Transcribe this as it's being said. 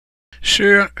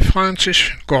Sir Francis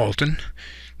Galton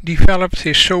developed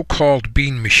his so-called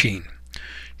bean machine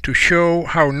to show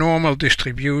how normal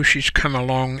distributions come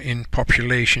along in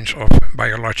populations of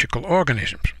biological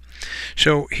organisms.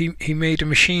 So he made a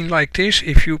machine like this.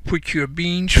 If you put your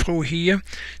beans through here,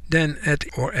 then at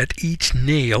each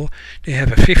nail they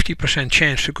have a 50%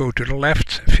 chance to go to the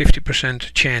left,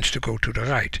 50% chance to go to the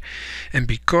right. And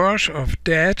because of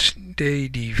that they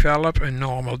develop a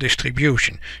normal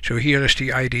distribution. So here is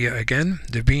the idea again.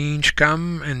 The beans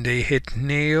come and they hit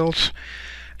nails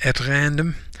at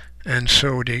random, and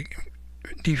so they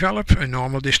develop a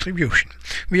normal distribution.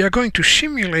 We are going to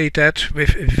simulate that with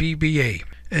VBA.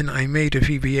 And I made a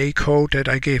VBA code that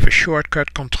I gave a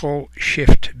shortcut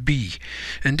Ctrl-Shift-B.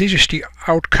 And this is the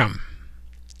outcome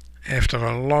after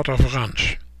a lot of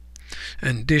runs.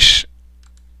 And this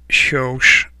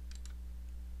shows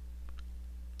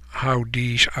how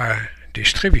these are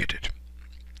distributed.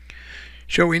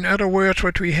 So in other words,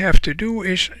 what we have to do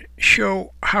is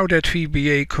show how that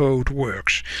VBA code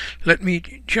works. Let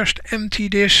me just empty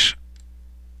this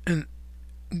and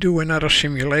do another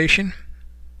simulation.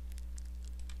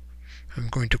 I'm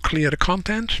going to clear the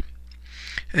content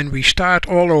and we start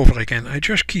all over again. I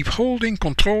just keep holding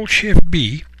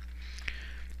Ctrl-Shift-B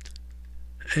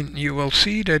and you will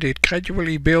see that it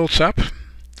gradually builds up,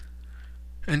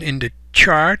 and in the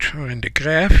chart or in the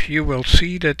graph you will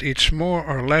see that it's more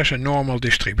or less a normal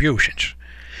distribution.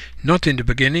 Not in the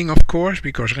beginning, of course,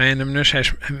 because randomness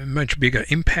has a much bigger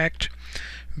impact,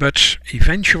 but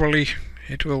eventually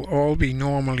it will all be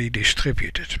normally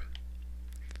distributed.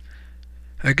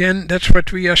 Again, that's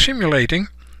what we are simulating.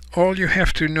 All you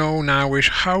have to know now is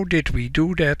how did we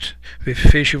do that with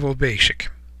Visual Basic.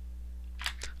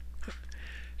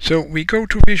 So we go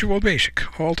to Visual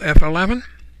Basic, Alt F11,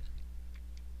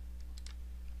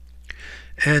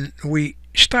 and we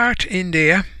start in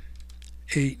there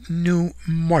a new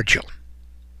module.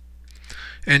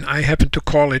 And I happen to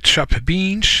call it sub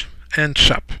beans and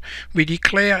sub. We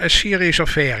declare a series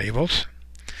of variables,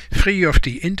 3 of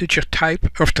the integer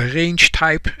type, of the range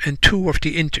type, and 2 of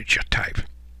the integer type.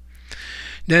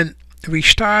 Then we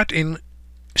start in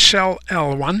cell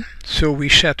L1, so we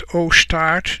set O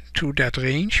start to that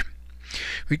range.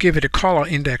 We give it a color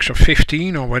index of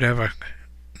 15 or whatever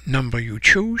number you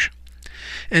choose.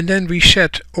 And then we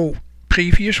set O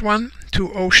previous one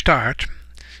to O start,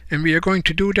 and we are going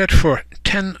to do that for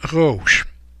 10 rows.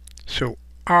 So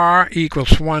R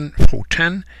equals 1 through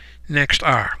 10, next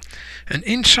R. And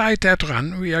inside that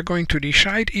run we are going to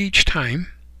decide each time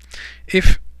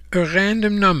if a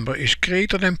random number is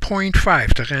greater than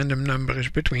 0.5, the random number is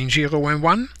between 0 and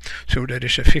 1, so that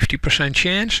is a 50%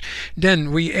 chance,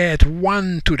 then we add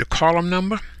 1 to the column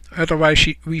number, otherwise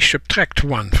we subtract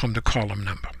 1 from the column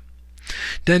number.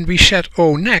 Then we set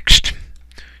O next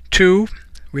to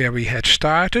where we had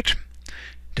started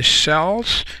the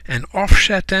cells and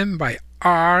offset them by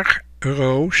R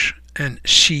rows and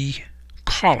C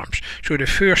columns. So the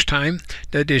first time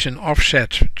that is an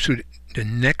offset to the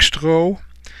next row,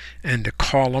 and the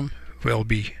column will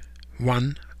be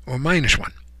 1 or minus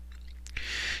 1.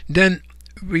 Then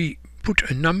we put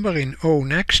a number in O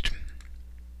next,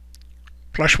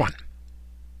 plus 1.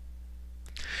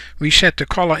 We set the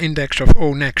color index of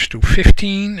O next to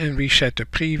 15, and we set the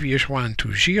previous one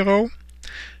to 0,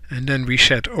 and then we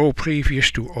set O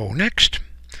previous to O next,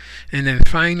 and then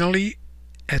finally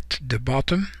at the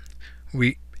bottom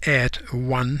we add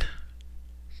 1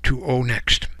 to O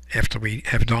next after we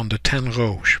have done the 10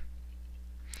 rows.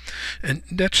 And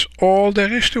that's all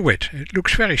there is to it. It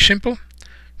looks very simple,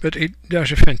 but it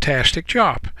does a fantastic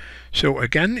job. So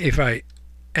again, if I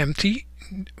empty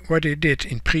what it did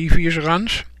in previous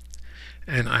runs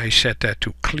and I set that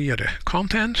to clear the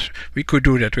contents, we could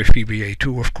do that with VBA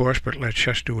too, of course, but let's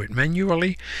just do it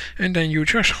manually. And then you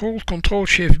just hold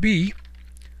Ctrl-Shift-B,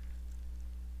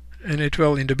 and it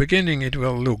will, in the beginning it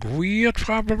will look weird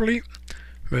probably,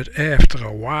 but after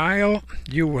a while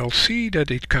you will see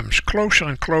that it comes closer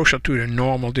and closer to the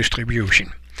normal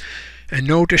distribution. And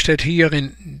notice that here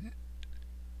in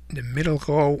the middle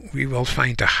row we will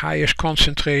find the highest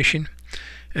concentration,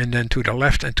 and then to the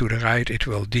left and to the right it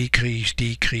will decrease.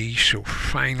 So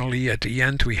finally at the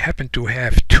end we happen to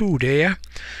have 2 there,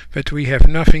 but we have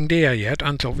nothing there yet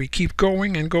until we keep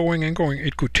going and going and going.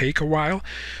 It could take a while,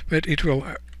 but it will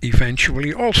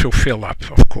eventually also fill up,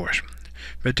 of course.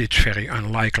 But it's very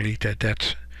unlikely that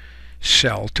that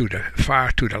cell to the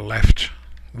far to the left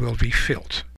will be filled.